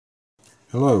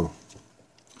Hello.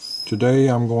 Today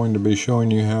I'm going to be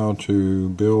showing you how to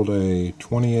build a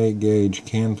 28 gauge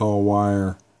Kanthal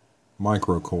wire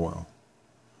microcoil.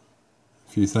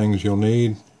 A few things you'll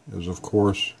need is of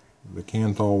course the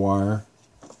Kanthal wire,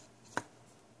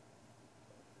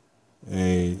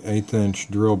 a 1/8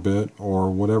 inch drill bit or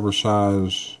whatever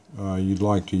size you'd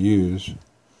like to use.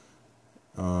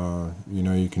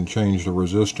 You can change the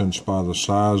resistance by the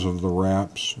size of the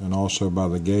wraps and also by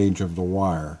the gauge of the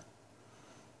wire.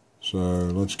 So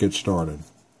let's get started.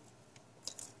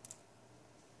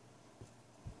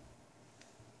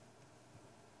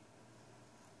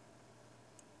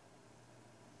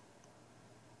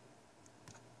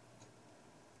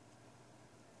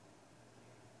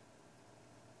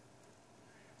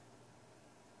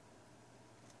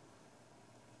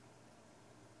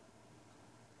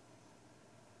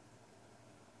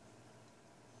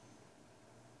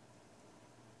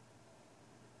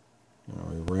 Now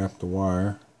we wrap the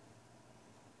wire.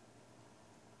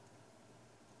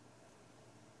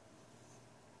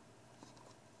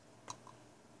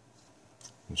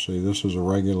 You see, this is a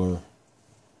regular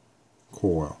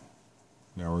coil.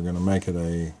 Now we're going to make it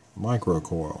a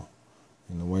microcoil.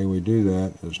 And the way we do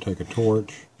that is take a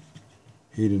torch,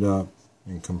 heat it up,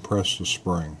 and compress the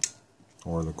spring,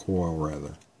 or the coil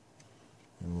rather.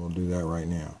 And we'll do that right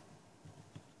now.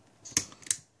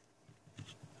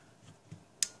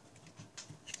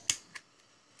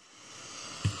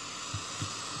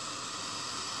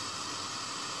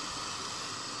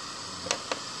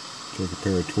 Take a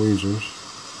pair of tweezers.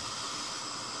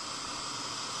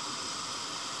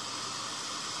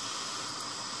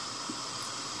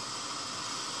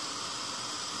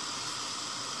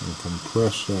 And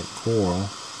compress that coil,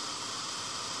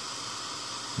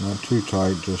 not too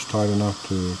tight, just tight enough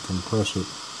to compress it,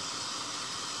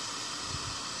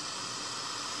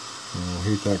 and we'll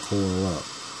heat that coil up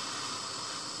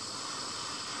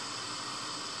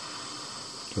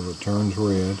till it turns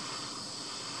red.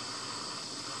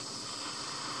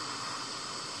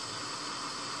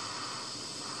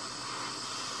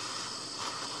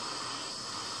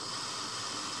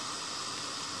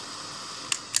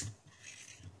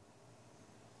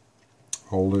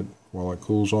 Hold it while it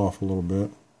cools off a little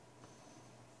bit.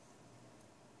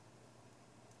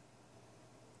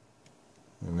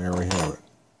 And there we have it.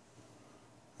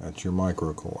 That's your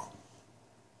microcoil.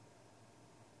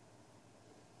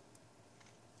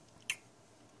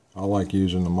 I like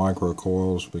using the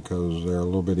microcoils because they're a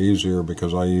little bit easier,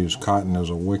 because I use cotton as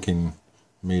a wicking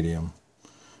medium,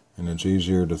 and it's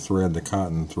easier to thread the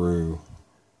cotton through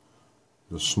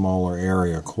the smaller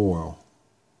area coil.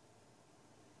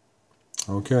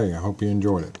 Okay, I hope you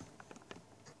enjoyed it.